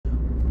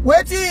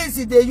Wetin is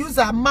it they use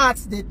a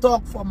maths, they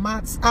talk for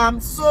maths. I'm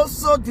so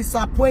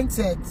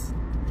disappointed.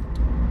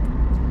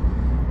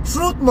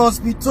 Truth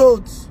must be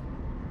told.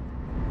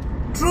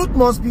 Truth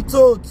must be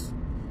told.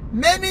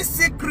 Many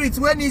secrets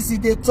when Izzy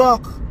they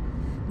talk.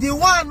 The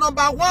one,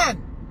 number one,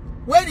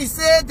 when he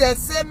say they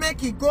say make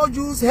he go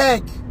use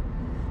egg,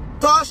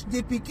 touch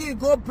the pikin,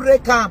 go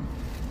break him.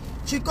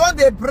 She come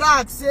dey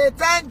brag, say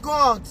thank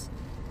God,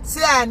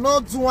 say I no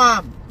do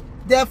am.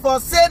 Therefore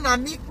say na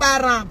me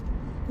kparam.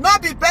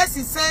 Not be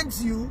person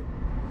sends you.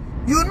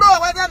 You know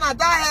whether na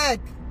that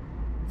egg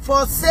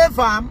for save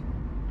am.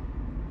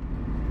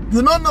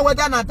 You don't know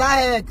whether na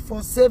that egg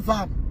for save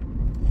am.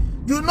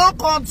 You no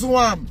come to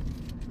am.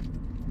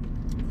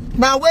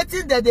 Now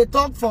waiting that they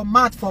talk for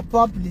math for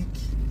public.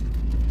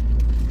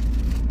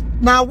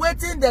 Now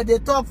waiting that they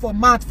talk for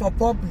math for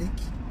public.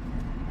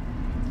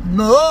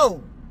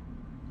 No.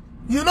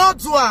 You no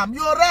do am.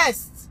 You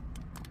rest.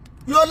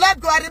 You let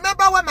go. I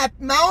remember when my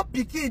own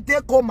pikin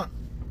take coma.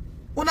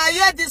 When I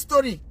hear this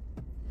story,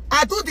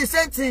 I do the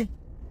same thing.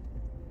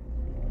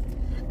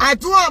 I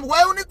do am.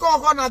 Why only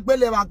call on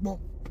agbele wagbo?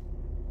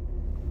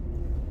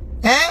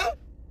 Eh?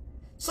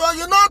 So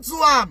you not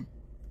do am.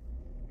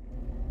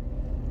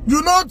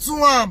 You not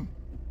do am.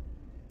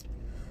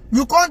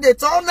 You can't dey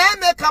talk. Now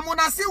make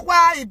una see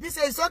why it be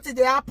say something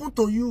they happen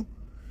to you.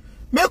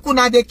 Make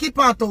una dey keep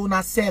out to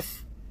una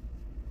self.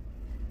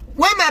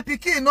 When my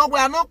pikin no,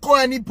 I not call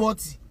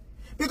anybody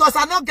because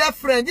I not get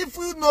friend. If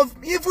you know,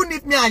 even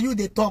if me and you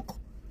they talk,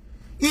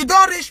 it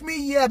don't reach me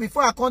here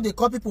before I come. They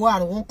call people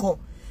I won't call.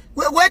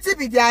 Wait till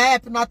be their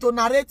help not to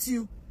narrate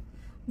you.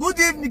 Good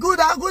evening,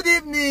 good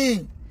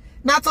evening.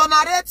 Not to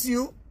narrate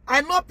you.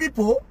 I know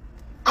people.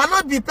 I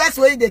not be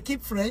person where they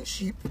keep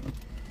friendship.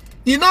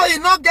 You know,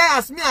 get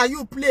as me and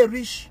you play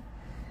rich.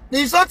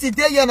 There's something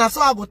there here, and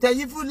so I go tell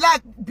you. If you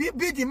like,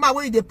 be the man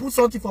where they put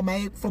something for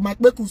my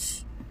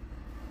bekus.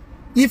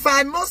 If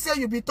I know say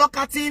you be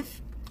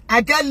talkative,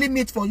 I get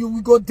limit for you.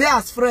 We go there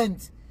as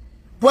friends.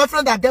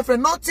 Boyfriend and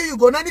girlfriend. Nothing you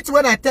go. Anything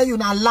when I tell you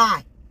now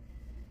lie.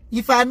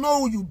 If I know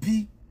who you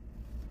be.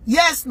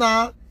 Yes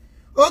now.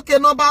 Okay,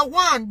 number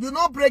one, you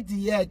not break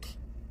the egg.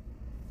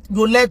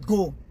 You let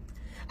go.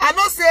 I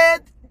know said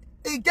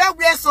it get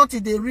where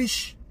something they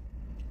reach.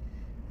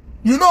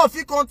 You know if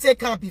you can't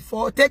take him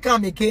before, take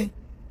him again.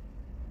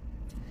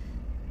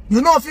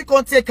 You know if you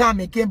can't take him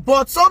again.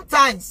 But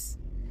sometimes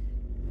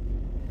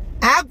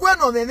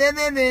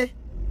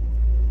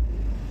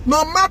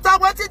no matter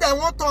what they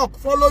won't talk,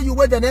 follow you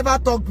where they never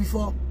talk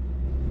before.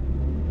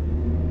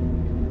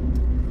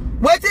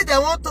 What they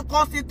want to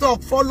constantly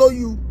talk, follow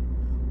you.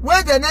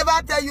 When they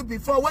never tell you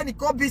before, when it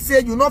could be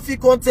say you know if you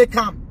can't take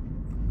him.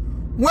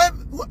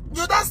 When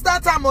you don't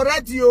start time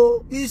already,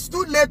 it's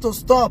too late to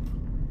stop.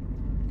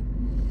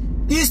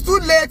 It's too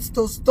late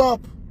to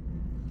stop.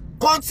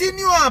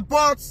 Continue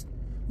but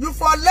you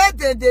for let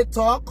them they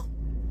talk.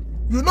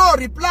 You know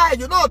reply,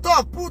 you know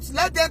talk,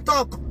 let them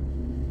talk.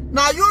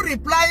 Now you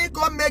reply,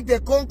 come make the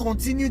con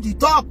continue the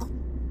talk.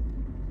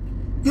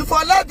 You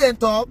for let them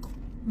talk,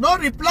 no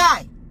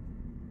reply.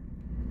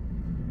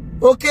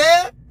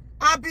 Okay?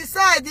 And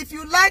besides, if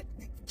you like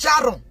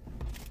Sharon,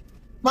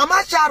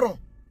 Mama Sharon,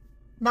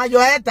 now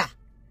your elder,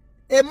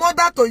 a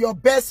mother to your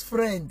best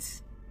friend.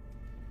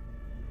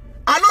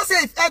 I don't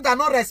say if elder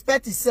not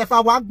respect himself, I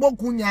want go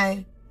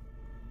gunya.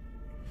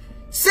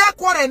 Say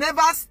quarrel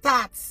never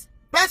starts.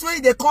 Best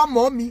when they call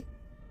mommy.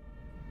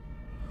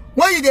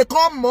 When they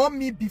call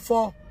mommy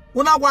before,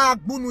 una wa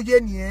gbunu ye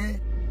ni eh.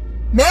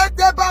 Me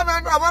te ba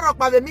man I want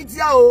to the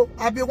media oh.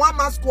 I be one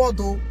man squad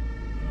oh.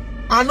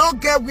 I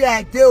don't get where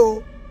I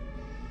do.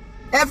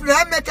 I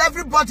make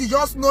everybody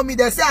just know me.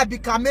 They say I be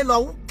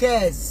Camelo. Who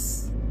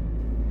cares?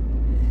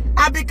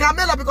 I be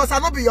Camelo because I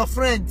not be your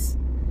friend.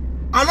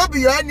 I not be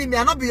your enemy.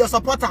 I not be your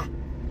supporter.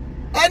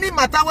 Any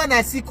matter when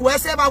I see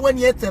whoever when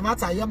you eat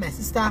matter, you're my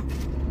sister.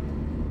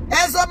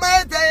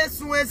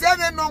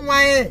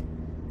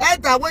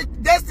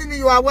 Destiny,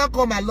 you are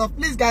welcome, my love.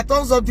 Please guys,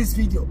 thumbs up this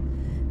video.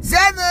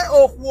 Zeme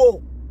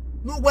Okwo,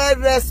 no well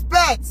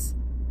respect.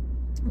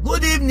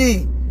 Good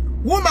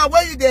evening. Woman,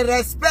 where you they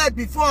respect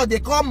before they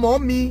come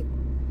mommy.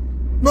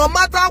 No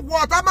matter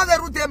what, I'm a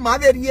verute ma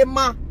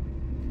veriema.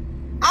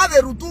 A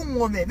verutu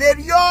mome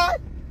verio.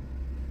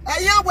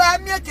 Eya we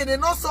am making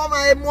no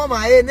soma e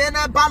moma e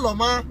nena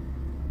baloma.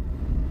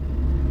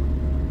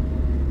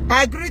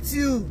 I greet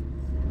you.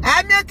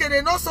 I'm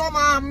making no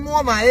soma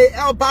moma e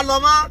el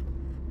baloma.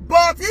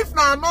 But if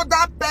na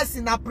another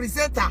person, a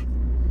presenter,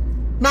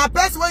 na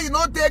person where you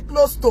not take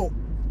close to,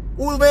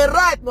 we will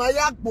write no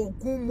yakbo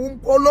kum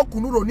kolo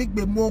kunuro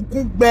nikbe mo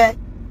kumbe.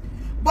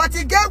 But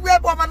he get where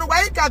woman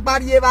why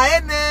kagbarieva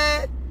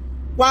ene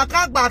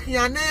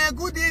wakagbakiane.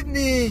 Good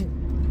evening.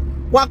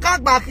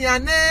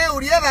 Wakagbakiane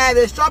urieva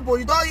the shop but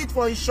you don't eat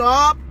for his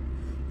shop.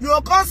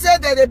 You can't say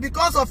that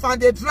because of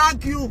and they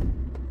drag you.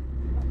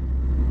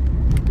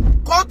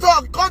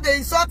 Come they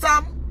insult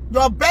them.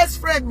 Your best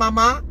friend,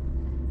 mama.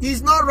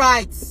 It's not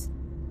right.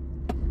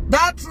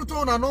 That truth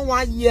on no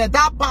 1 year.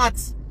 That part,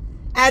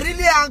 I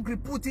really angry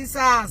put his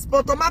ass.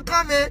 But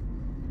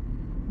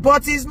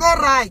it's not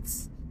right.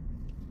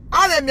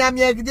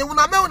 They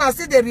una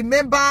see they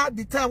remember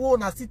the time we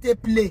una see they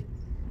play.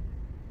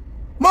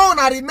 More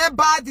una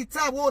remember the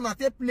time we una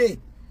they play.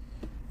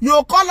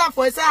 You call her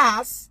for his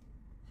house.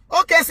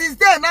 Okay, since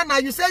then,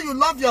 Nana, you say you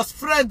love your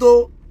friend,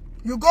 though.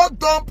 You go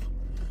dump.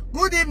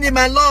 Good evening,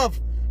 my love.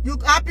 You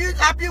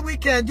happy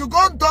weekend. You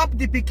go dump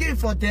the pikin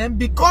for them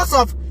because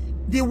of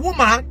the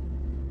woman.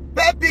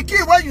 But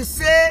pikin, when you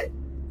say,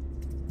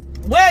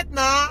 wait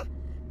now,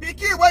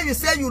 pikin, when you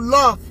say you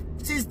love.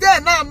 Since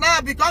then, now,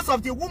 because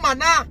of the woman,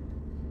 now.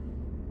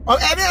 Or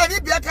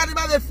any be a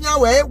cannibal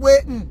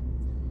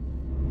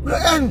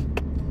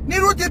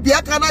Niru de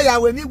biakana ya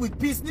with me with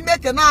peace. Ni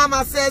make na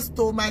access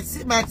to my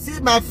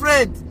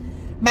friend.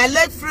 My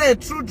leg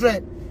friend,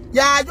 children.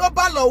 Yeah, you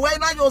balo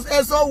when I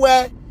just so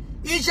where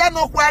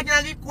no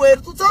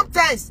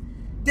sometimes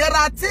there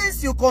are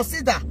things you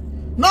consider,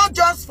 not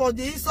just for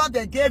the insult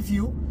they gave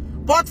you,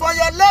 but for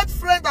your leg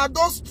friend and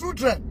those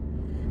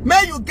children.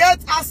 May you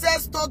get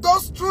access to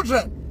those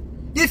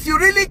children if you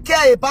really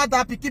care about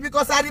that pikin.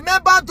 Because I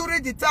remember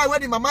during the time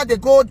when the mama they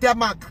go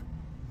Denmark.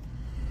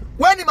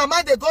 When the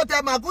mama they go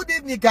Denmark, good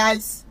evening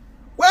guys.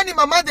 When the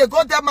mama they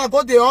go Denmark,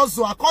 go they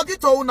also according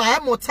to una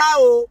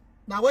emotao.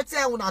 Now what's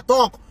here una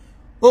talk,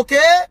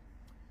 okay?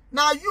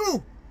 Now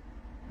you,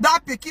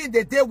 that pikin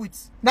they deal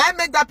with. Now I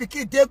make that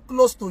pikin they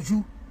close to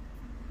you.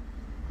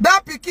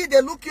 That pikin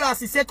they look you as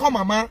he say, come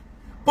mama.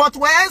 But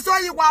when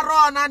you are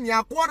on and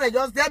your quarter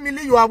just there,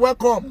 you are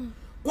welcome.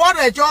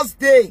 Quarter just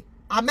day.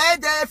 I made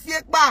there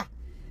fiekba.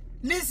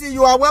 Listen,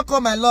 you are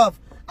welcome, my love.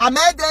 I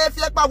made there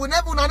fiekba. We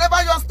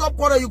never just stop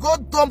quarter. You go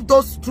dump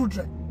those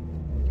children.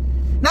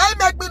 Now you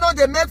make me know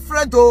they make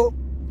friend though.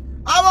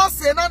 I was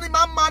saying, no,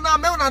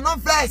 man, me no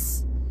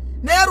verse.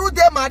 Neru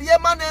de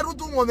Mariema, Neru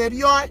do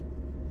Momerio.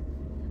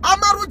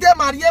 Amaru de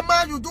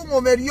Mariema, you do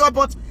Momerio,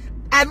 but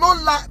I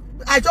don't like,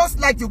 I just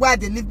like the way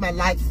they live my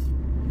life.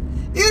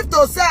 If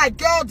to say I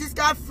get all these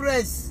kind of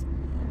friends,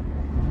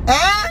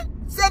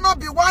 say not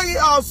be 1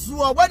 year or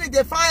so, when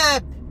they find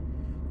help,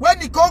 when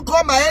they can't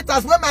call my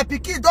haters, when my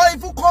pikin don't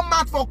even come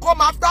out for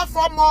come after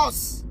 4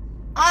 months.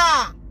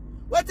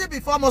 Wait till be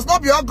 4 months,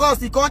 not be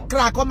August, he can't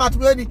crack, come out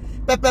when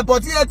pepper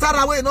body enter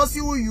away, not see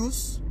who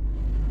use.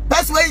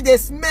 That's where they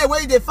smell,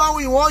 where they found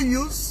who you won't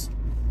use.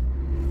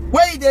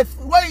 Where they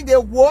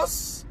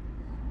was,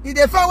 if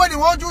they found where they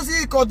won't use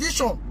the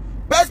condition.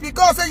 Best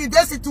because say you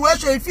that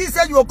situation, if he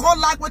say you will call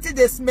like what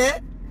they smell,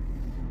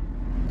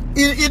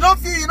 you don't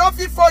feel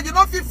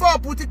for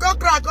put it on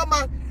crack, come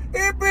on.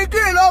 It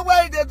begin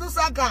where they do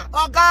saka.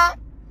 Okay?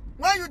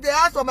 When you they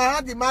ask for my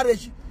hand in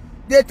marriage,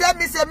 they tell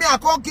me say me I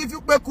can't give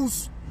you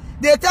pekus.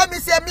 They tell me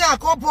say me I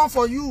can't born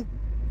for you.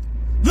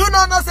 You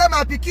don't know say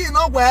my pikin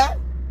nowhere.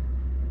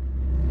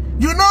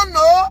 You don't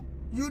know.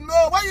 You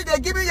know why you they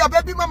give me your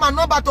baby mama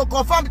number to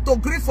confirm to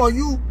agree for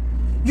you.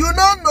 You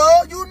don't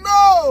know. You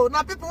know.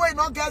 Now people will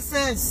not get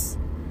sense.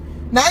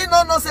 Now you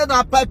don't know say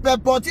that pepper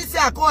but you say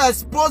I can't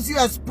expose you,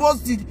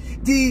 expose the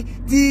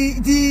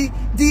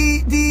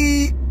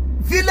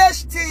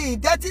village thing,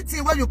 dirty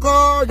thing where you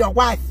call your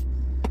wife.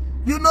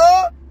 You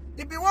know,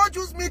 if you want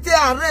to use meet here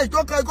and arrange,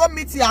 don't go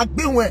meet here at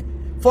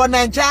for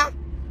Nigeria.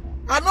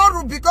 I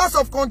know because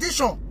of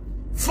condition.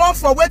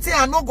 For waiting,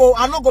 I no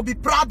go be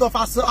proud of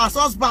as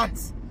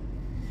husbands.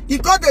 He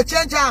got the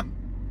change him.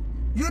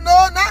 You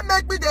know, now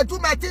make me they do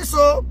my things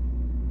so.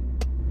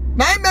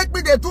 Now make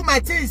me they do my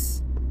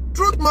things.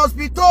 Truth must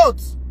be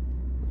told.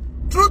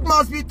 Truth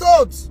must be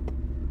told.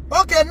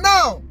 Okay,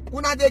 now,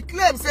 when they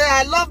claim, say,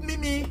 I love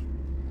Mimi.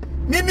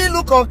 Mimi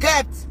look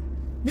unkept.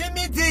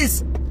 Mimi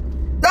this.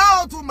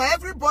 That to my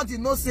everybody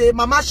know say,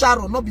 Mama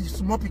Sharon, not be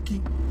small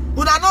pikin.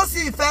 When I not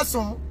see first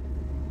son.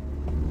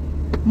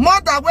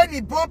 Mother when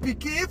he born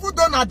pikin, even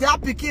though not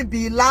that pikin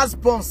be last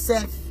born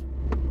self.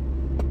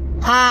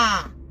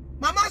 Mama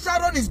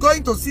Sharon is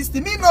going to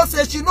 60. Me no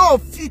say she no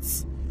fit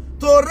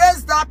to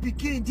raise that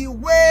pikin the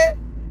way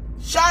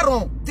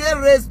Sharon they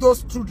raise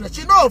those children.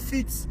 She no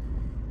fit.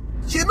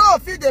 She no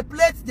fit they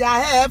plait their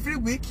hair every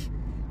week,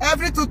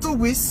 every 2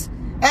 weeks,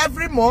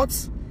 every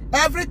month,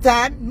 every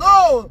time.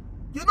 No,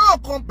 you know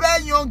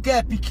compare young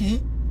girl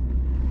pikin,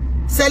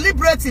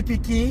 celebrity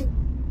pikin,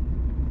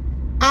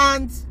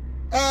 and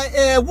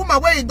a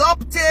woman when he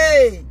don't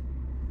pay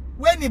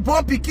when he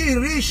born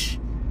pikin rich.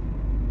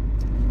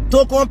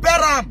 To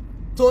compare him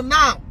to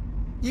now,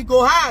 he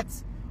go hard.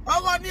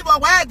 Oh,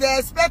 why they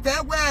expect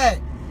where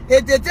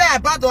a day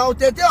about or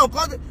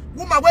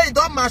woman when he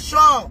don't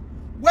mature,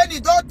 when he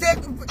don't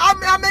take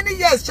how many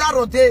years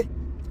Sharon day?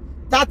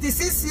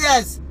 36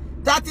 years.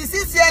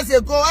 36 years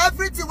ago,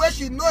 everything where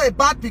she know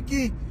about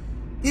pikin,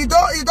 he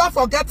don't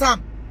forget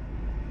him.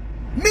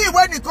 Me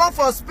when he come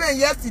for Spain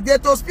yesterday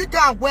to speak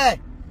out where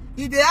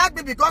he they ask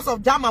me because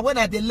of Jama when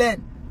I they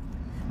learn.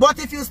 But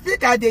if you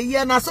speak at the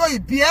year, now so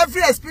it be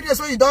every experience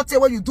when you don't say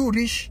what you do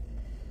rich.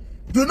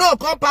 Do not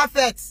come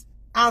perfect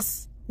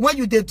as when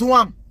you they do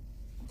them.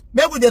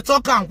 Maybe they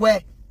talk and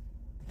where.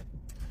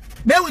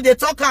 Maybe they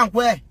talk and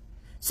where.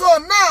 So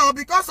now,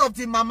 because of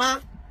the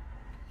mama,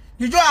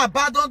 you just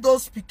abandon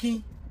those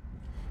speaking,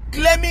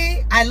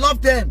 claiming I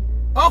love them.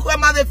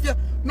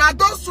 Now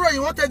those children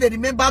you wanted to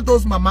remember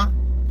those mama.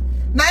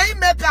 Now he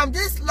make them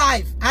this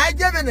life. I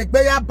gave an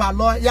egbeya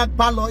balo, ya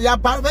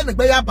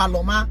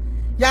baloma,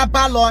 ya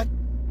balo.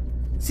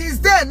 Since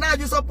then now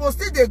you supposed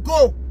to they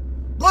go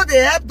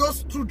they help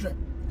those children.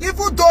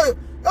 Even though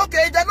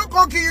okay, they're not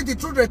gonna give you the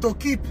children to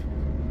keep.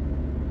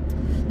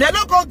 They're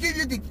not gonna give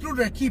you the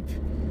children keep.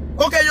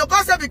 Okay, you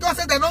can't say because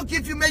they don't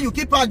give you, man, you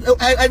keep out.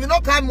 If you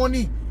don't carry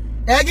money,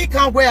 you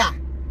can wear.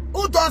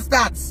 Who does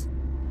that?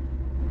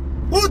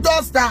 Who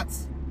does that?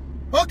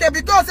 Okay,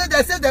 because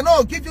they say they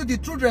don't give you the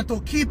children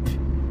to keep.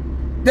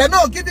 They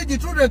don't give you the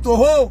children to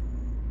hold.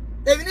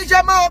 If you need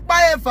your mouth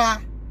by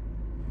ever,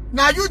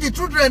 now you the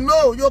children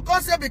know. You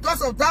can't say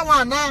because of that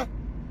one now.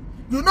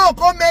 You know,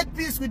 go make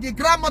peace with the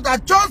grandmother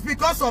just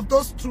because of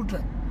those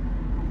children.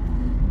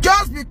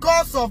 Just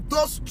because of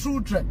those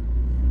children.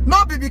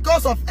 Not be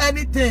because of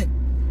anything.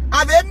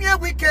 Have a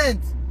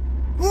weekend.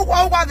 Who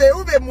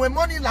be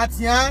money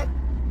Latin?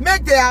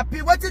 Make them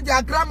happy. What if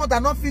their grandmother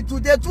not fit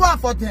to? They do it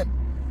for them.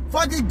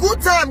 For the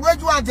good time when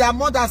you and their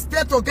mother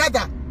stay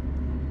together.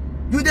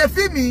 You they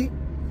feel me?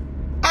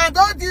 And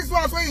all these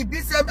ones when you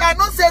be same. I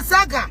not say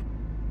saga.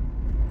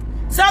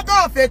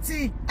 Saga of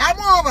 18. I'm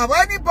over.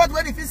 But anybody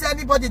when if you say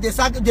anybody they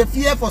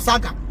fear for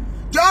saga.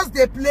 Just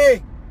they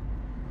play.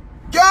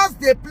 Just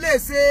they play.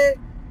 Say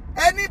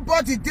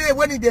anybody there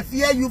when they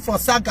fear you for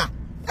saga.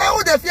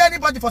 Who they fear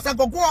anybody for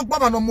saga? Go on,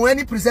 Bob, no more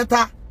any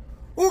presenter.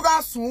 Who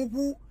got soon?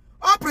 Who?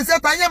 All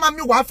presenter, yeah,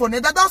 mammy, wife for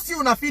that don't see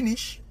una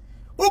finish.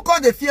 Who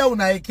call the fear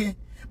una eke?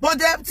 But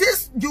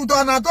this you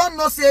don't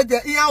know say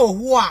the iya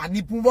ohua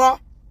ni pumbo.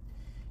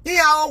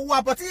 Iya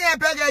ohua, but iya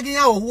beg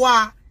iya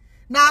ohua.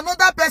 Now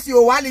another person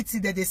quality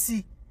that they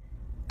see.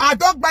 I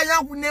don't buy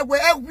ya we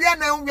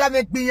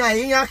make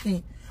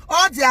me.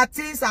 All their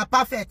things are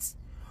perfect.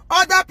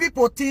 Other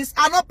people things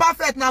are not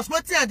perfect. Now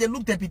sweating and they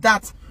look they be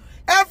that.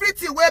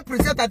 Everything we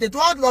present that they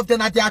don't love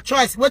them at their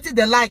choice. What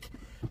they like.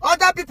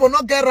 Other people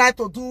not get right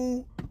to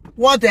do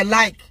what they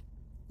like.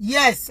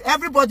 Yes,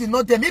 everybody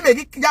know them. He may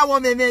get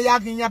one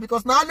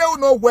because now they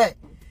know where.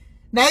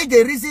 Now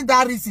the reason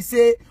that is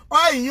say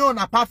all you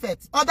are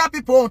perfect. Other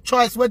people own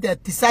choice what they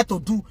decide to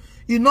do.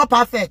 You not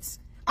perfect.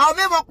 I'll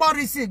never call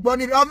reason,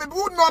 but who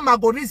know my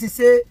go reason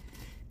say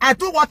I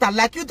do what I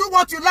like. You do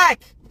what you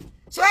like.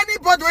 So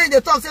anybody when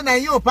they talk say now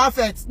you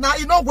perfect. Now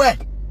you know where.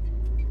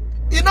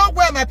 You know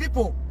where, my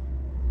people.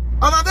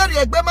 I'm a very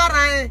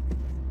egbe.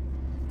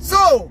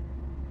 So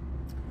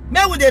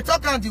maybe they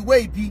talk on the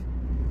way it be.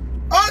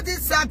 All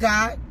this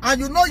saga, and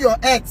you know your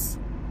ex.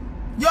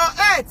 Your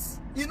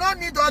ex, you don't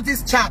need all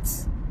these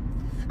chats.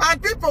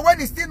 And people when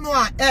they still know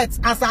our ex,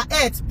 as our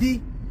ex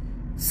be,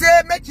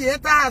 say make you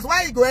enter house.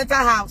 Why you go enter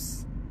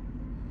house?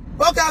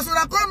 Okay, so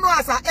I don't know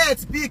as our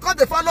ex be, because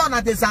they follow on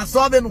at the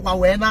Zanzobin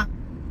Wawena.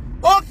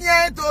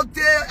 Okay, to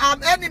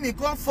enemy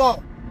come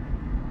for.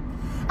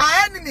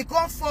 Our enemy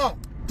come for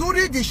to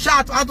read the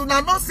chat. I do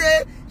not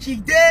say she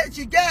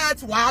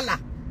get wala.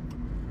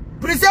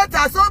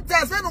 Presenter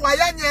sometimes when we are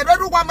ready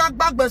to make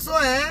back so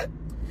and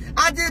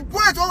the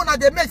point when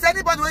they make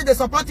anybody when they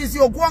support is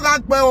you go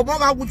back or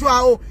more guchu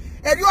ao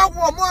and you have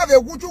more of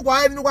a guchu go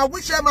and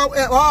wish them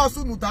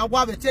also no that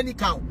have a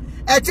technical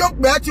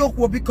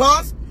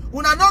because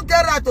we are not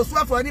get right to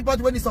swear for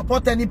anybody when you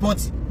support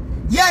anybody.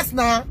 Yes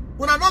now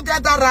we are not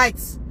get that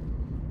right.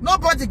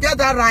 Nobody get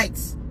that right.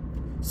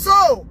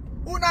 So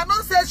we are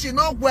not say she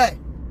not where.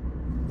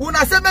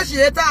 Una say me she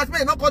hate us,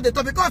 me not call the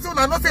top because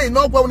una not say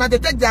no go, una they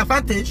take the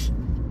advantage.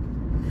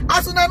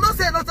 As una not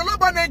say no,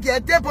 nobody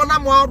get tape on a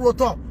more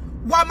rotor.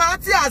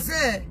 Wamati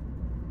ase.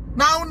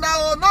 Now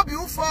not be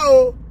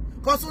ufo,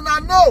 cause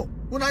una know,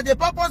 una the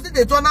purpose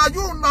they turn now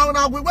you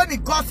now when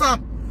it cause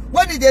them,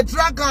 when they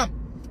drag them.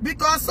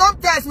 Because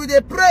sometimes we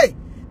they pray,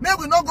 may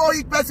we not go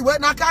eat person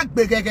when I can't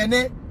beg again.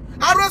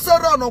 I also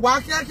run or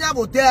walk here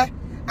about there,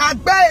 I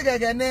beg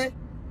again.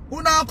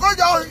 Una call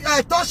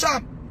your touch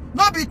them.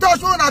 Not be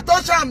touch when I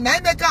touch them, now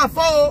they can't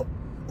fall.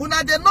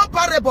 Una they not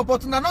parable,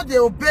 but una not they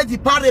obey the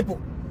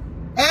parable.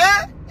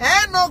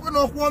 No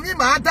me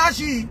ma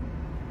dashi.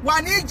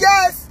 When he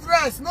get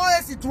stress, no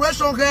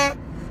situation here,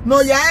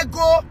 no ya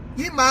ego,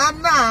 him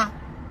na,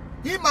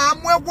 him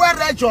we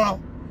rejo.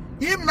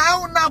 Him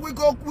now we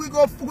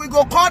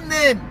go call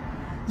name.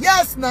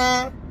 Yes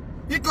now,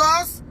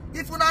 because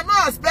if una know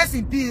as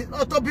person be,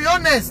 to be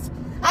honest,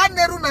 I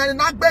never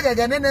na beg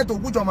again to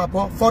go to my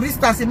po. For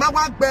instance, ma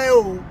wa gbe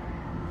o.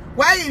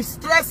 Why you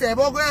stress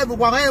about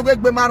everyone we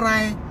be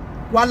marai?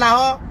 Wala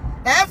ho,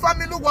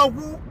 family wa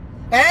wu,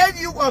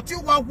 you or two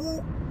wa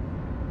wu.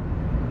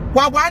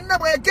 Wawana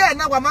we again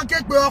na wa man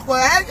ke gbe oko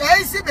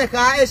si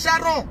meka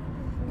Sharon.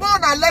 More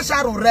na let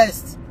Sharon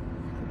rest.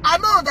 I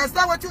don't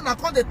understand what you na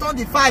call the turn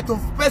the fight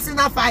of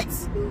personal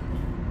fights.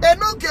 E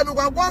no ke no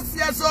wa once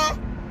year so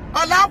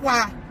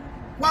olawa.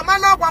 Wa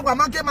mala wa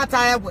man ke mata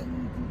ewe.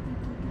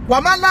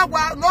 Wa mala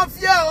wa no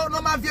fear o no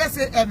ma fear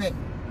say eme.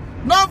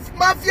 No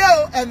ma fear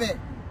o eme.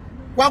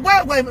 Me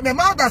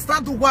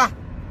understand to what?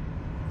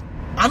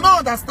 I don't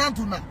understand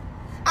to now.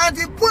 And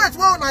the point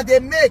one they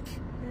make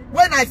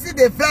when I see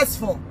the verse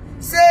for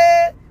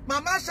say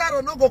Mama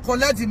Sharon no go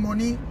collect the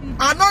money.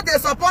 I know they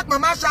support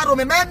Mama Sharon.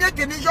 Me make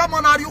any job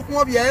money you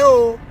come here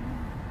oh.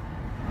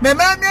 Me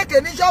make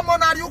any job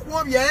money you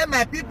come here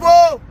my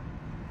people.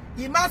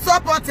 He must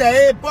support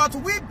but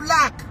we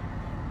black.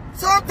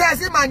 Sometimes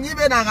he man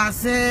even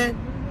again.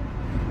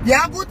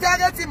 Ya good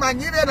target he man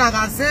even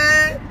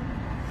again.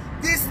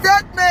 The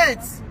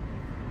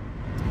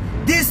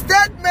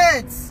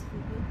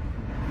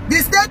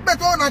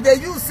statement on the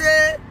you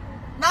say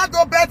now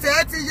do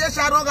better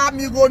Sharon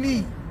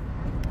amigoni.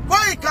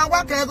 Why can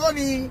work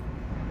agony?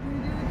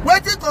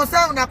 Waiting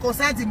concern na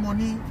concern the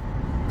money.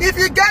 If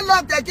you get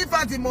luck, they give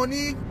us the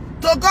money.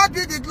 To God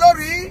be the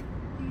glory.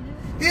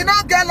 You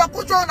not get luck,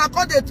 which one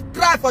account they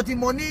cry for the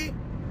money.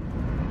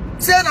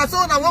 Say na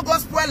so na won't go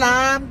spoil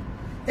am.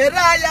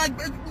 Eraya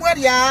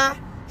mweria.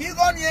 He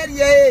go near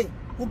ye.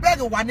 Who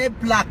beg one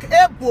black.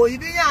 Ebo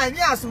ibinya ni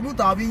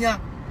asunuta obinya.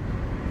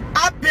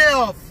 A pay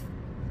off.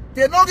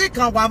 They no get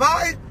can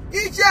waba.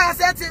 Ije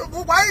asset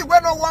why you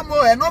no one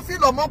more and no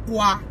feel more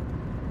kwa.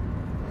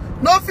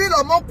 No feel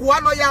o mo kwa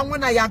no ya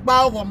nwina ya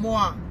gba ogo mo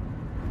a.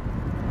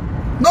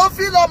 No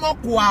feel o mo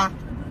kwa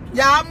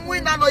ya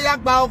nwina no ya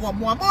gba ogo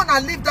mo a. Mo na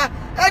leave that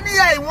any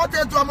year you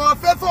wanted to am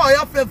favor or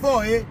your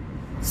favor eh.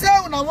 Say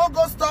una won't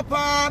go stop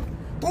am.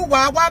 Who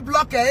wa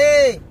block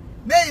eh.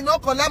 May you no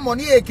collect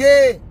money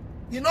again.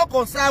 You no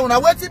concern una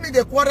waiting me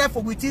the quarter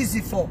for with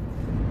Izzy for.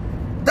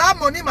 That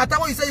money matter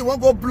when you say you won't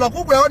go block.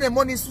 Who will own the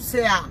money to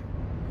say ah.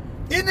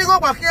 Ini go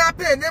back here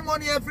pay any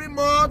money every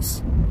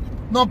month.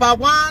 Number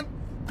one.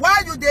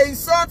 Why you they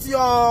insult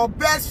your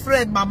best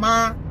friend,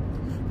 mama?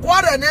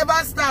 Quarrel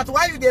never start.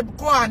 Why you they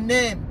call her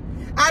name?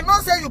 I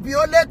know say you be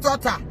only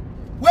daughter.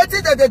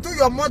 Waiting that they do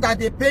your mother,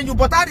 they pay you,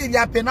 but I did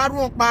your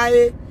penaru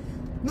pay.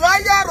 No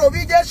aya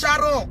rovi je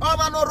Sharon.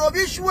 No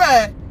rovi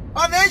shwe.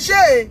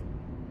 She.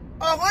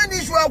 When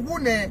is your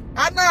wune?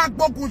 Ana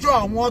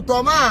akbokujo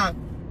otoma.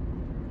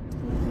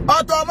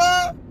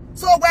 Otoma.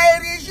 So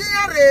where is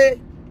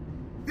she?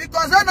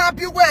 Because I na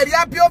piu where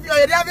ya piu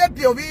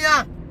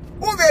ya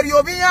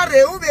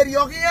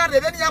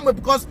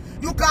because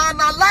you can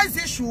analyze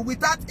issue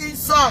without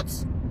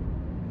insults.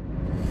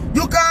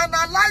 You can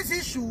analyze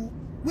issue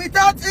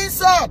without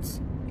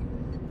insults.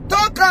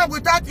 Talk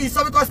without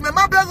insult because my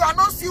mother I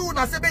don't see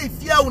una say be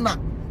fear una.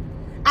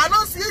 I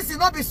don't see it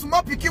not be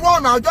small picky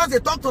one now just they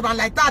talk to them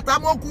like that.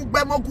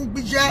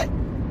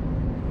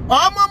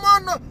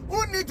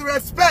 Who need to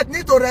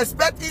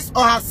respect his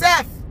or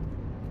herself.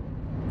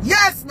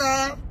 Yes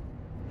now.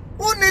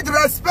 Who need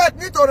respect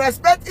need to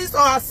respect his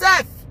or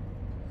herself.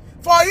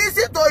 For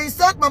easy to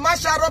insult Mama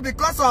Sharon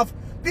because of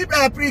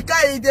people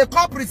precarious they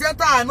call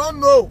presenter I don't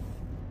know.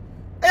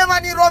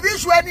 Emani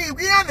rubbish when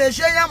we have a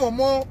share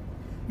momo.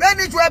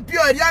 Many to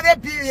appear area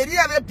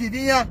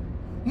pidia.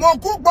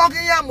 Moku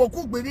bogia,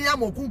 moku bidia,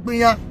 moku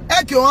bia.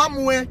 Ekyo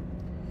amwe.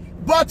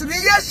 But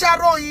Riya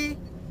Sharon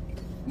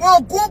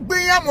moku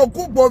bia,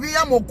 moku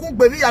bobia, moku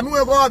baby and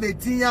we go the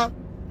tia.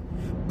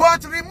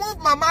 But remove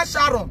Mama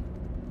Sharon.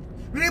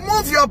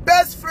 Remove your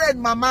best friend,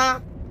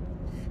 Mama.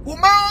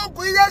 Umao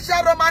kuya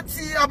Sharon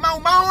mati ama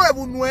umao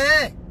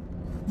ebunwe.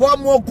 But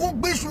moku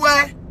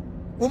bishwe.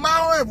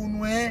 Umao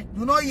ebunwe.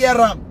 You know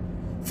yeram.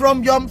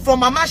 From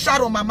Mama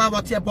Sharon, Mama,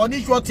 what your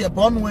bonish, what your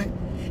bonwe.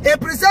 A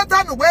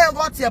presenter no where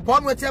got your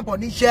bonwe, your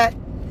bonish.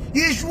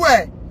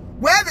 Ishwe.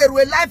 Where they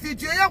will life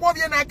it, you have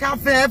a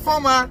cafe for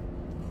ma.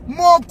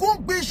 Moku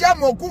bisha,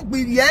 moku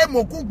biye,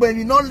 moku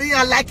baby, no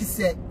liya like he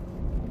said.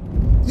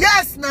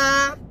 Yes,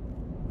 na.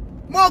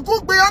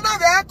 Moku biya,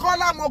 no, call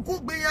her moku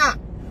biya.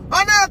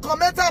 Ona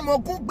commenter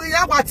moku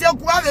biya, what you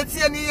have a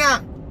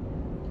tiania.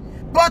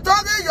 But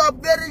only your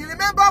very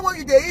remember when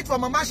you they eat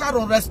from Mama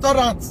Sharon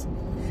restaurants.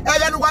 And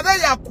then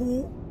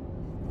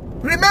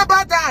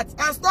remember that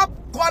and stop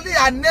calling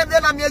her name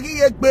when I'm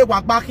making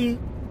wakbaki.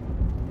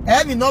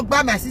 And you not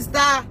by my sister.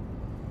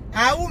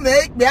 I will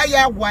make me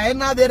a why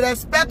now they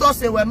respect us.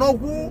 They will know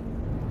who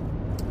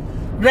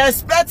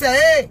respect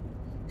eh.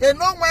 They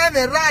know when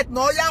they right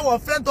no ya will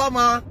offend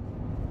Toma.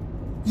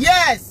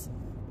 Yes,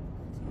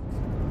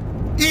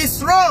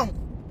 it's wrong.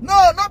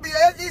 No, not be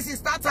easy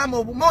start time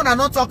of more than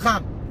not talk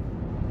him.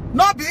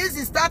 Not be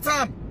easy start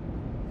time.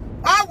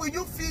 How will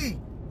you feel?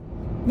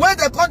 When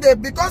they come there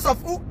because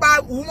of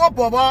Umo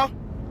Bobo,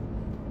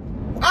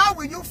 how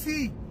will you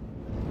feel?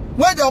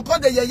 When they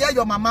come there, yeah,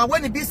 your mama,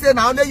 when it be saying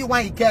now only you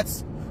want it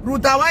gets.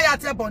 Rutawaya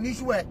tell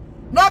Bonishwe.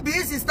 Not be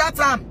easy start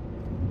time.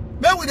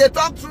 Maybe they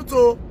talk through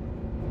to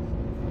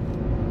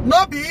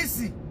not be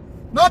easy.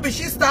 Not be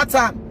she start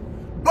time.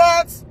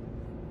 But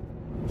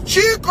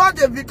she come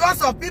there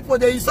because of people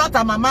they insult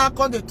her mama,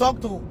 come they talk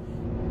to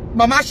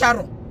Mama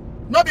Sharon.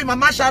 Not be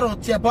Mama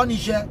Sharon, tell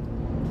Bonishwe.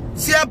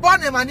 Si e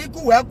bonne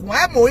maniku we kun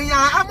e mo yan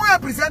amo e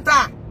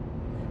presenter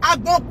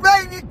agbo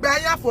pay ni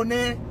gbeyan for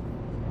ne.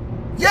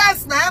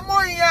 Yes na e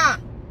mo yan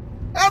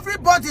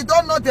everybody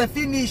don't know the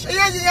finish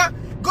yeah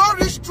go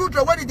reach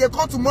children when they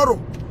come tomorrow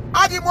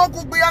adi mo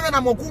ku gbeyan na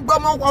mo ku gbo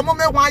mo omo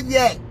me 1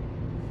 year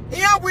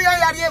iya bu ya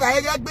yare ba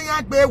ye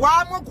gbeyan gbe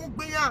wa mo ku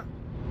gbeyan.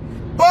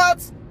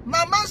 But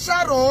Mama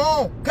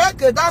Sharon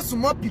keke that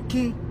small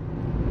pikin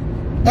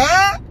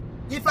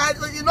If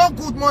you know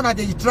good more than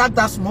they drag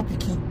that small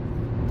picking.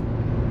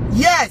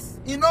 Yes,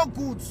 you know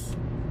good.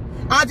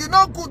 And you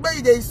know good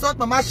when they insult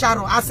Mama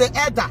Sharon as a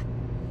elder.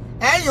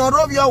 And you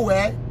rub your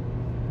way.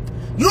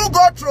 You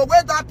go through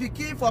away that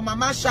picking for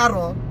Mama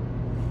Sharon.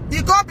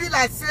 You go be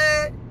like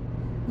say,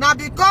 now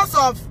because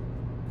of,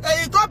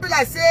 you go be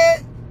like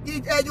say,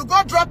 you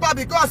go drop her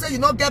because say you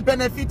don't get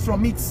benefit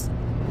from it.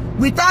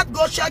 Without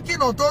go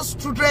checking on those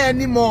children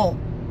anymore.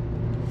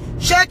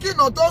 Checking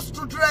on those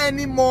children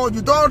anymore.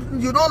 You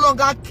no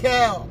longer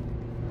care.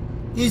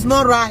 It's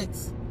not right.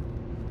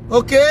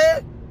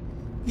 Okay?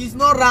 It's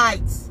not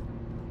right.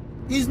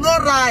 It's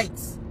not right.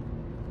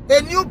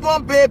 A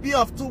newborn baby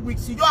of 2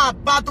 weeks, you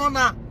abandon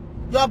her.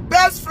 Your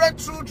best friend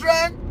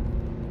children.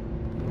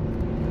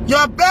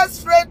 Your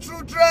best friend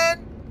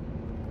children.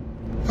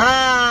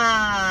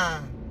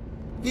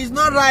 It's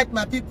not right,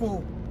 my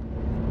people.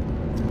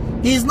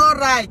 It's not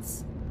right.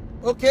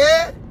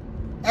 Okay?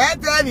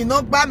 And then you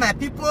not buy my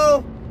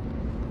people.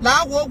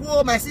 La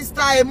wo my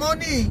sister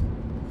money.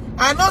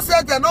 I know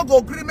say they no go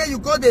agree me you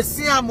go the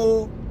see am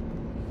o.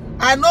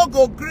 I no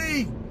go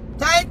agree.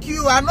 Thank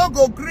you. I no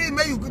go agree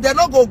me you they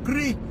no go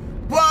agree.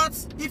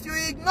 But if you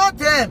ignore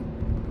them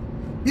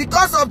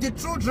because of the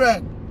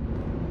children,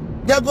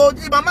 they go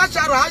Mama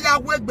Sharon how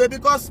you wait baby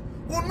because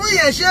unu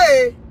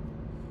ye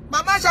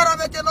Mama Sharon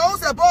make no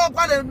say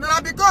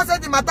because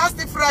the matter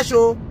still fresh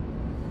oh.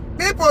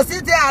 People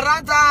sit there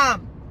around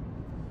them.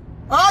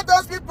 All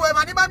those people,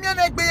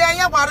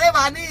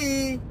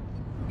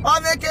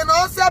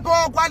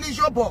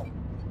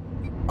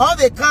 all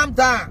they calm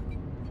down.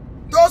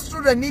 Those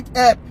children need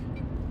help.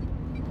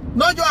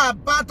 Not you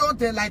abandon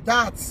them like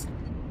that.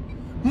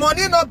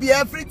 Money not be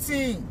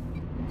everything.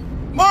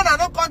 More than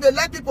not come to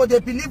let people they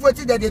believe what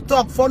that they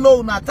talk,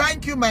 follow now.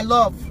 Thank you, my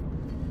love.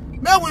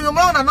 Now we know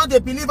more than not they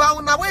believe how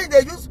now when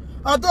they use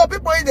although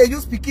people in they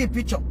use picking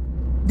picture.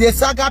 They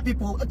saga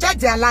people. Check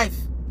their life.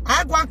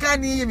 I go and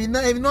can if you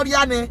know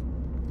Yane.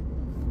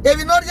 If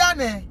you know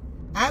Yane,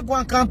 I go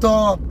and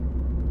canto.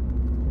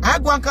 I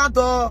go and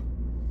canto.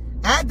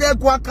 I de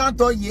go and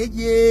canto.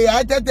 Yeah.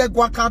 I de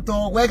go and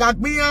canto. Where got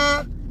me?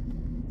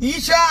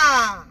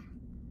 Isha.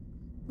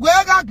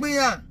 Where got me?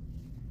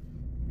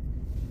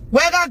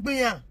 Where got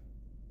me?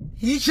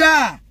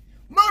 Isha.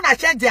 No, I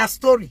check their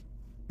story.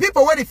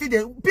 People when they feed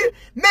them.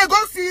 May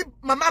go see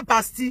Mama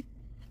Basti.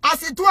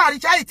 As it do a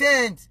Richard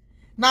end.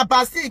 Now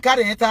Basti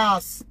carry enter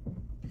house.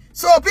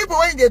 So people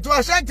when they do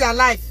check their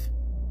life.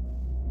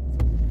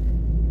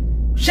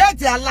 Check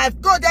their life.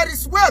 God, there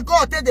is where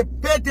God take they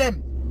pay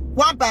them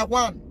one by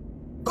one.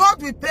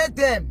 God will pay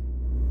them.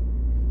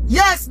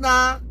 Yes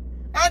now.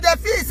 And the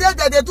feel say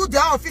that they do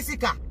their own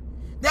physical.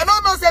 They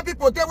don't know say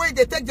people take when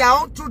they take their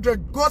own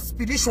children go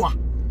spiritual.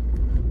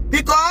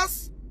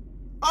 Because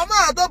Oma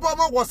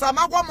adobo was a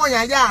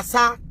moya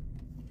yasa.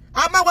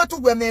 Ama what to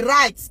wear me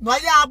right. No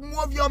ya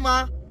move your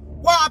ma.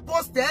 Wa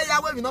post there ya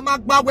we no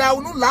mag ba we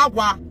unu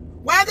lawa.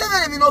 Why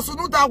they no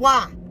sunu da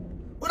wa?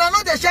 Una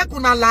no dey check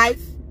una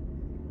life.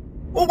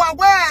 Uwa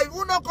where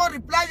you no go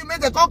reply you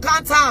make the call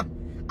count time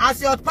as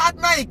your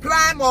partner in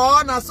crime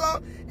or na so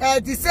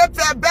the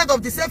same bed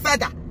of the same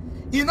feather.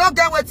 You no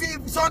get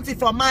wetin something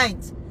for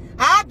mind.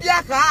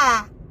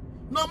 Abiaka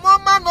no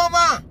mama no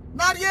ma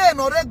na ye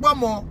no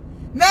regbomo.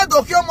 Ne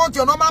do kyo monti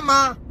no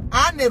mama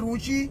ane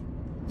ruchi.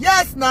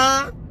 Yes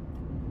na.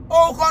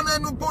 O kono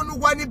nu ponu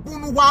wani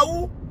punu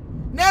wau.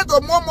 Ne do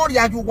momo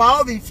ya you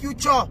wow in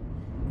future.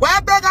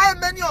 Where bega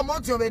many of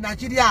monti of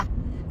Nigeria.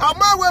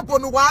 Ama we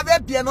ponu wa ve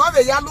pie no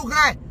ve ya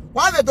lugai.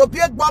 Wa ve do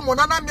pie gbo mo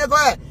nana me go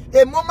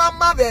e mo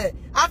mama ve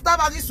after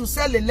ba to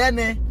sell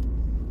lene.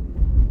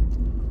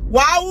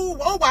 Wow,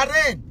 o wa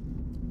rain.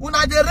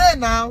 Una de rain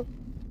now.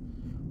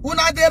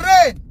 Una de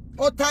rain.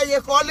 Ota ye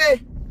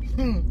kole.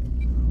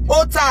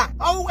 Ota.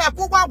 Oh, e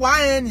pugwa wa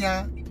en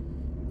ya.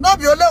 No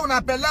bi ole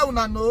una pele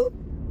una no.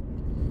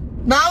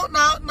 Now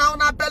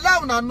una pele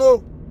una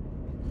no.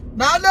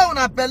 Now le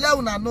una pele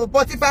una no.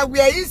 But if I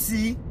were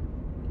Izzy,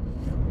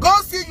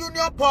 go see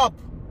Union Pop.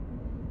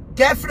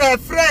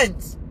 Girlfriend,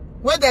 friends.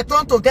 When they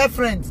turn to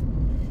girlfriends.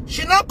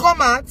 She not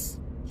come out.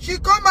 She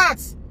come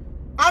out.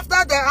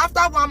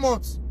 After 1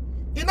 month.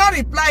 You not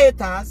reply it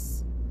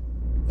as.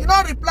 You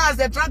not reply as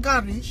the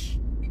dragon rich.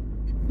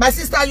 My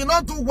sister, you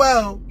not do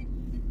well.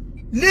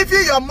 Leave you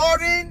your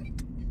mourning,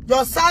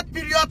 your sad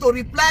period to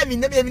reply me.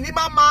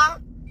 Mama.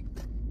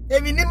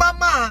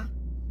 Mama.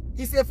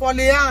 It's a for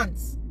the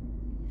hands.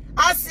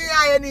 I see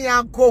any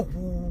uncle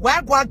who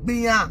where got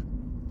me.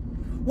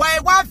 Why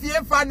wife ye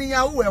fanny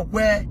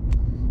where?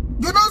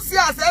 You don't see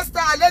us sister,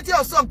 let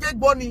your son take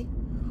bunny.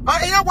 Or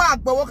any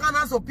work but what can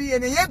also be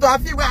and yet do I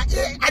feel I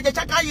just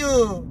check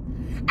you.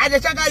 I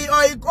just check you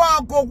or you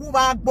go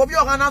back Bobby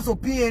or can also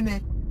be in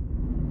it.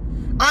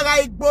 I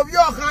like Bobby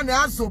or can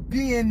also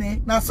be in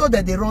it. Now so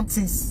that they run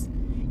things.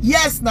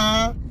 Yes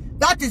now.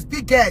 That is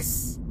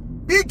biggest.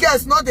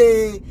 Biggest not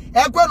the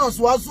Equanos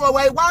was so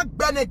I want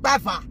Bennett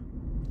Baffa.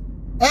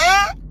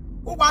 Eh?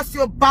 Who was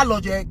your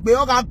biology? Be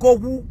Oga go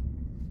who?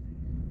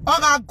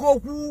 Oga go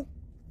who?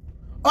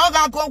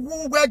 Oga go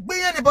who? We're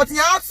being but you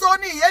have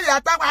Sony. Yeah,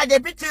 I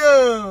get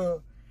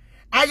picture.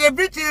 I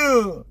rebuke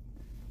you.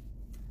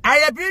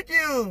 I rebuke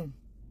you.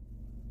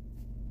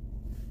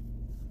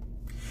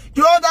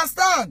 You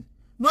understand?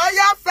 No,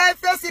 you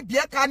face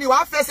it, can you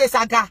face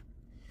saga?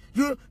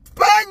 You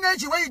pay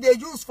energy when they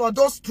use for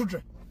those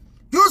children.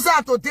 Use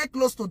that to take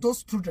close to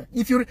those children.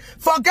 If you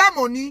forget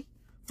money,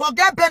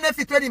 forget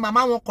benefit when the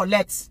mama won't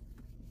collect.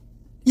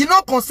 You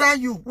know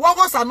concern you.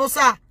 Wogos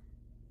anosa.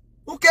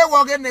 Uke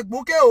wogen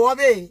buke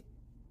ove.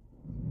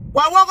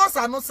 Wa wogos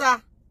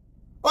anosa.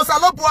 Osa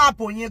bo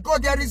aponye.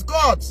 God, there is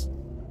God.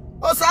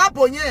 Osa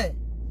aponye.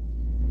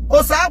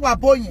 Osa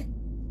aponye.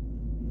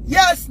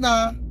 Yes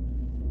na.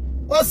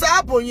 Osa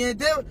aponye.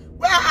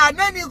 Where are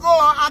many go?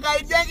 Aga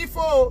idiagi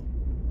fo.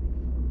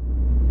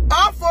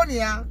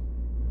 Aphonia.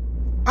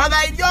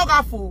 Aga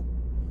idioga fo.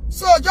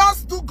 So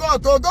just do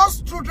God. Oh,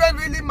 those children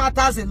really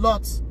matters a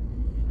lot.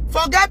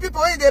 Forget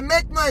people when they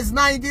make noise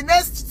now. In the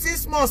next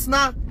 6 months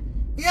now,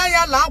 you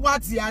are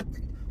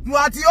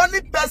the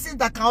only person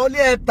that can only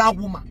help that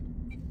woman.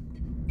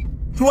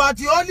 You are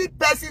the only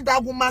person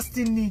that woman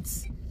still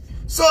needs.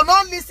 So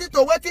don't listen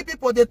to what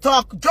people they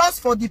talk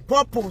just for the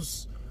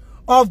purpose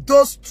of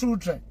those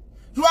children.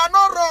 You are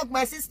not wrong,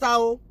 my sister.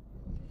 Oh.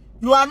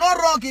 You are not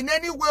wrong in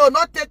any way. Or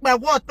not take my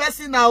word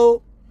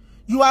personal.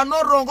 You are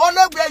not wrong.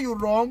 Only where you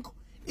wrong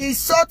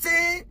is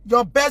insulting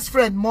your best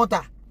friend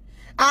mother.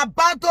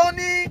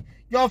 Abandoning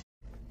your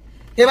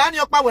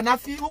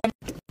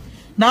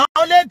now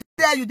only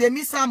there you they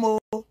miss some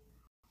who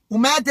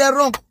made the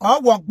wrong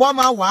or walk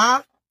bomber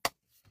wa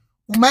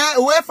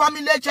who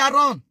family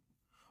Sharon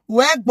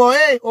who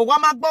boy or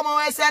wama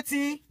bomber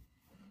setting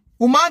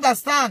who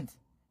understand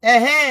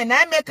and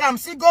I make him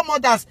single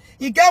mothers.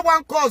 He get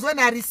one cause when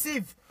I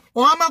receive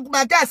or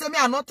my guy say me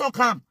I not talk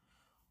him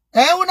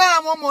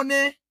una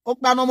money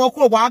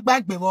okpanomoko wa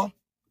bank bebo.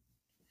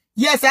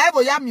 Yes, I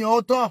will yam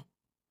your door.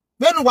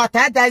 When what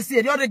I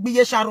say,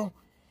 you're a Sharon.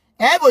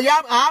 Ever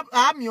yam,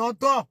 I'm your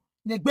door.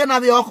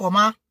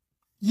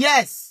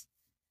 Yes.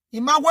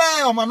 In my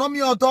way, or my name,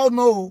 you don't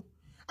know.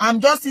 I'm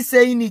just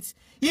saying it.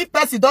 If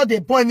person don't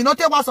the point, me not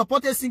want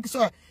support a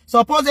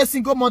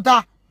single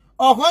mother.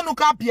 Or when you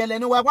can't be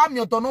alone, why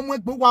me don't know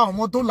what one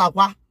more to la.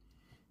 Papa,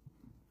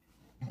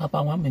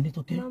 1 minute,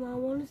 okay? Mama, I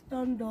want to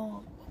stand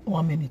up.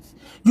 1 minute.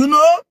 You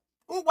know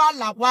who want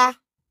la.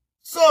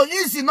 So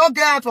Izzy no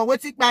get out for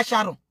waiting by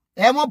Sharon.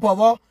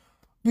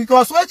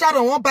 Because when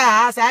Sharon won't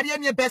buy us, I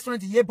didn't best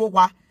friend to ye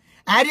bowa.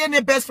 I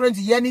didn't best friend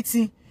to ye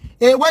anything.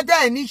 Whether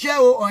any share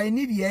or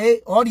any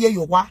ye or ye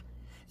you wa.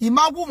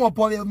 Imagu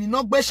boy me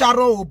not be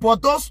Sharon,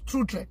 but those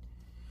children.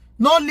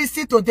 No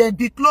listen to them,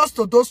 be close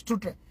to those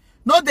children.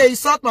 No, they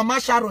insult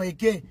Mama Sharon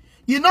again.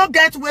 You not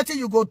get waiting,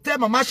 you go tell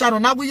Mama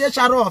Sharon. Now we hear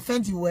Sharon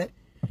offend you.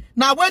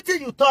 Now wait till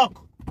you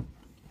talk.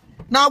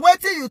 Now wait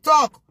till you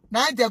talk.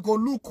 Now they go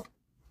look.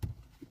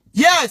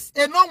 Yes,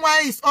 and no one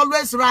is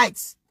always right.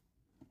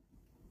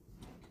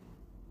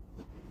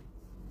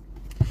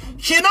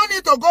 She don't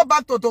need to go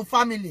back to the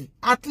family.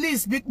 At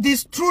least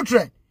these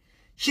children.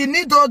 She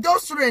need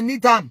those children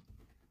need them.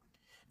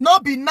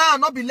 Not be now,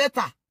 not be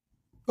later.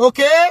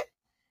 Okay?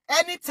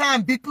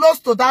 Anytime, be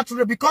close to that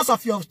children because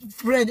of your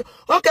friend.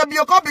 Okay,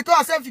 you come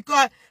because yourself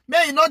because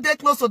may you not get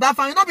close to that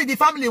family. Not be the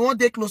family you won't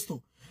get close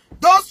to.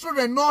 Those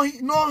children know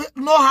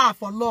her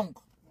for long.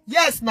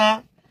 Yes,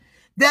 now.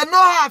 They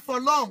know her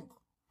for long.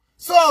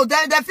 So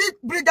then the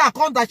fit bring that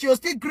come that she will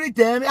still greet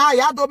them. Ah,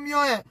 ya do mi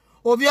o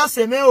ovia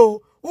semeo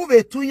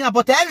uve tunya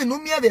but every no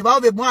mi ebe ba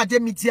uve mo ade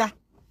mitia.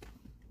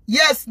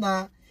 Yes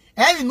na.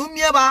 Every no mi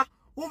eba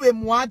uve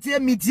mo ade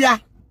mitia.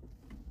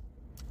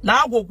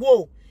 Na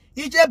gogo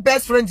ije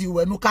best friend you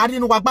we no carry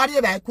no wagbari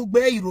ebe ku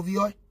gbe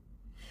irovio.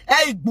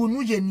 E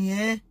igbunu ye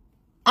ni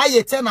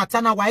aye tena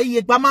tana wa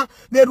iye gbama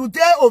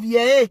merude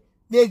ovie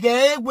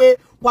mege egwe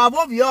wa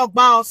bo vi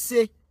ogba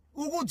ose.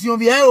 Ugu di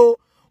ovie o.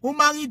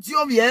 Umari di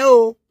ovie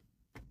o.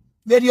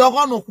 Very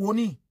no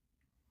kuni.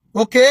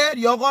 Okay,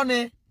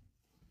 Riogone.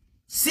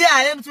 See,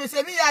 I am to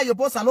say, me, your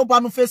boss, I no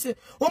banu face.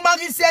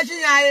 Umagi says,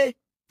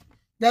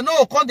 they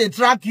no come, they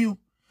drag you.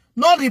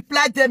 No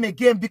reply them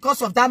again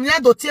because of that. Near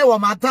the tear or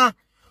matin.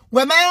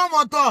 When my own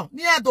motor,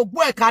 near the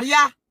boy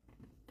career.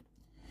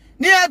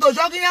 Near the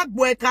jogging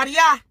boy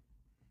career.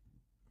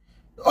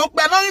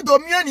 Okbenoni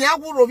domioni ya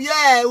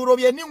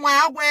urovie ni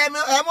wa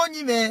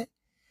emoni me.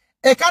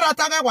 E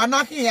karataga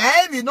wanaki,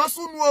 I no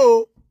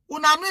sunwo.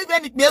 Una no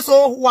even it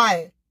so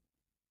why?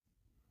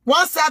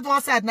 One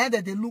side,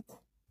 neither they look.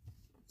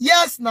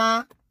 Yes,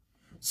 nah.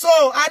 So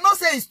I not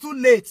say it's too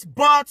late,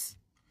 but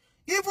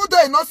even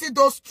though you not see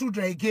those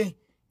children again,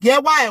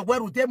 get why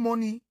where with their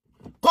money?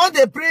 Can't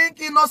they bring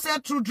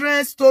innocent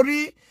children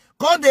story?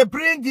 Can't they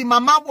bring the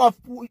mama of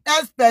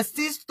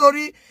expertise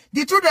story?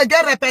 The children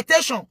get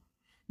reputation,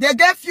 they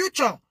get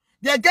future,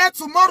 they get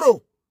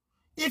tomorrow.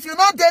 If you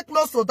not get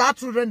close to that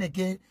children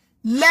again,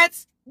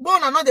 let's go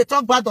and not they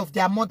talk bad of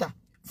their mother.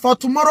 For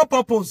tomorrow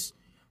purpose,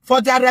 for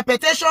their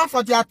reputation,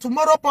 for their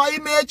tomorrow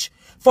image,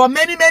 for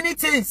many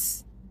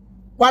things.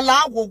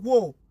 Wala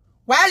wo.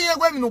 Why you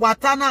going in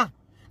Watana?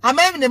 I'm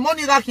having the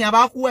money that can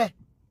about where.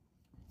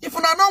 If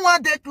you don't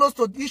want to get close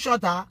to each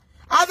other,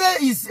 other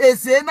is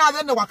now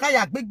then the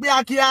wakaya big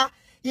beakia,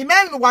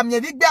 Imen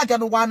wamye big bag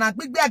and one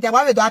big bag and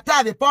we do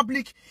attack the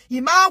public.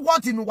 Ima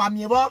want in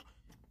wamye.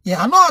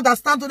 Yeah, I no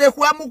understand today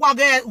who am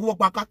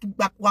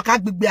waka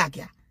big bag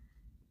ya.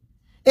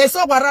 E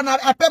so warana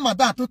I pay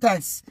madam 2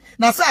 times.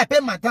 Na so I pay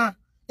madam.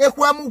 E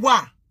who am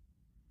wa.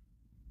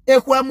 E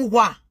who am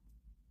wa.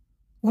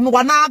 Unu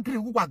wana agree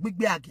who big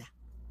bag ya.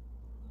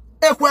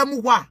 E who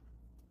am wa.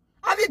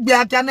 I big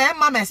bag ya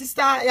na my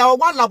sister ya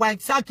one la wa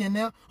sakin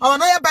na. O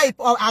na ya buy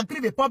agree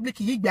the public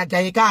big bag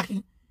ya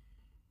kaki.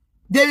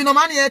 They will no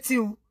money at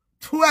you.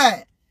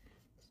 Twe.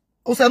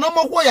 O se no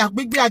mo wo ya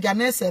big bag ya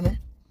na ese.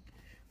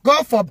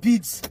 God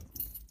forbid.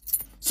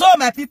 So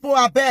my people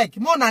are beg.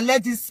 More than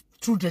let these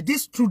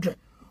children.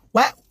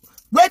 Well,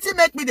 wait till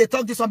make me they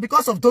talk this one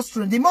because of those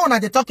children. The more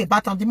they talk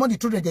about them, the more the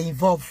children they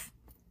involve.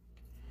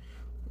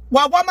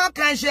 What woman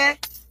can share?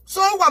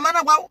 So woman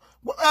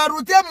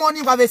routine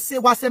money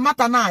was a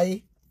matter now.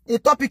 A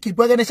topic.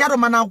 But then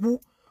Sharon man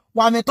who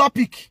one a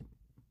topic.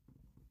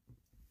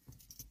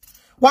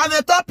 One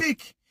a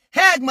topic.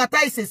 Hey, matter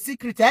is a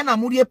secret. I am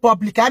a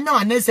public. I know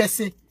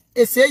unnecessary.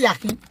 I say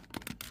yakin.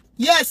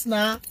 Yes,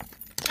 nah.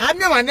 I'm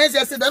not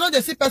unnecessary. They know they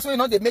see person, you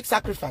know, they make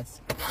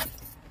sacrifice.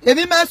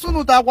 Ebi me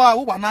sunu dawa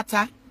u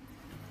wanata.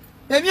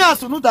 Ebi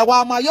asunu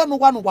dawa ma yo no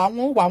wanu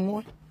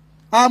wanwo.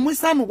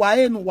 Amusa nu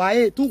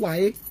wae tu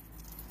wae.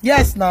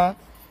 Yes, nah.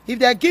 If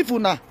they give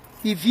una,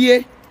 if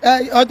ye,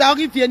 or they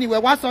give you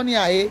anywhere, what's on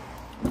here?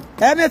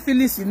 Any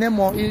feelings in them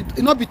more,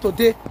 it not be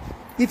today.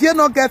 If you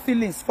not get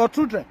feelings for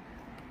children,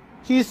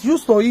 he's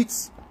used to it.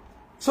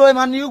 So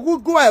man, you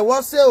go I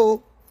was say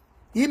oh,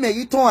 he may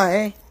eat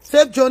on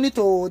safe journey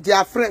to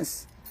their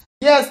friends.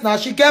 Yes, now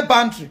she get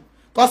boundary.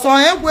 Cause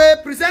on him way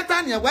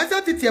presenter near when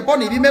that it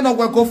born if may not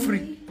go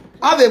free.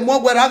 Have a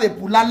more where have a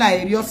pulala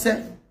area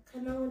say.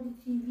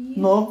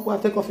 No, we'll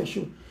take off a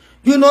shoe.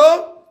 You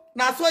know,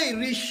 that's why he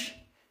rich.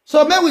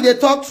 So maybe they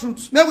talk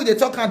truth, maybe they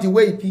talk out the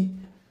way it be.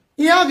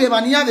 He have a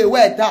man, he have a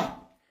word that.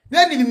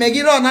 Then if you make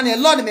it on and a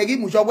lot make it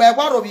much where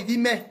what of it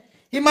me.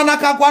 He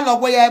manaka one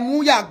of where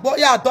muya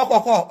boya dog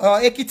or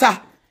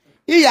ekita.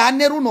 He ya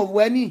neru no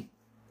weni.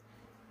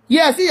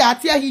 Yes, he had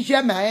here he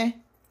share me.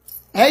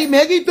 Hey,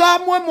 make it to a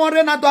more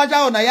than a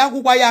doja on a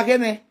yaku waya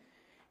gene.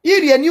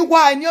 Iri and you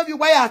why and you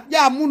wire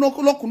ya muno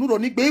lokuno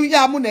nick baby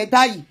ya mune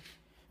die.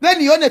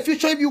 Then you own a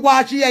future if you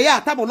watch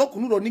ya tabo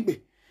lokuno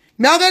nick.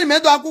 Melvin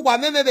medo akwa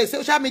meme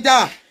social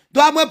media. Do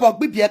a more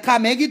big car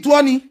make it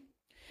 20.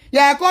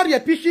 Ya call your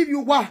fish if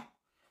you wa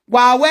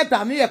wet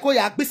and me a call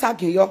ya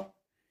bisake yo.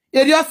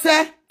 Idiot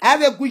say I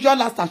have a good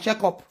last and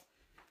check up.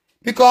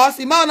 Because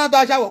Imana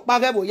doja work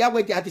bagabo ya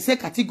wait at the same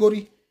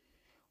category.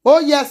 Oh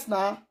yes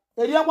now.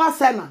 Idiot was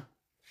sena.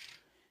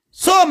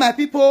 So my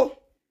people,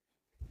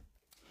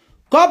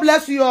 God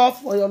bless you all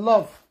for your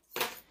love.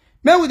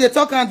 May we they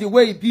talk on the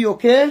way it be,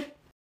 okay?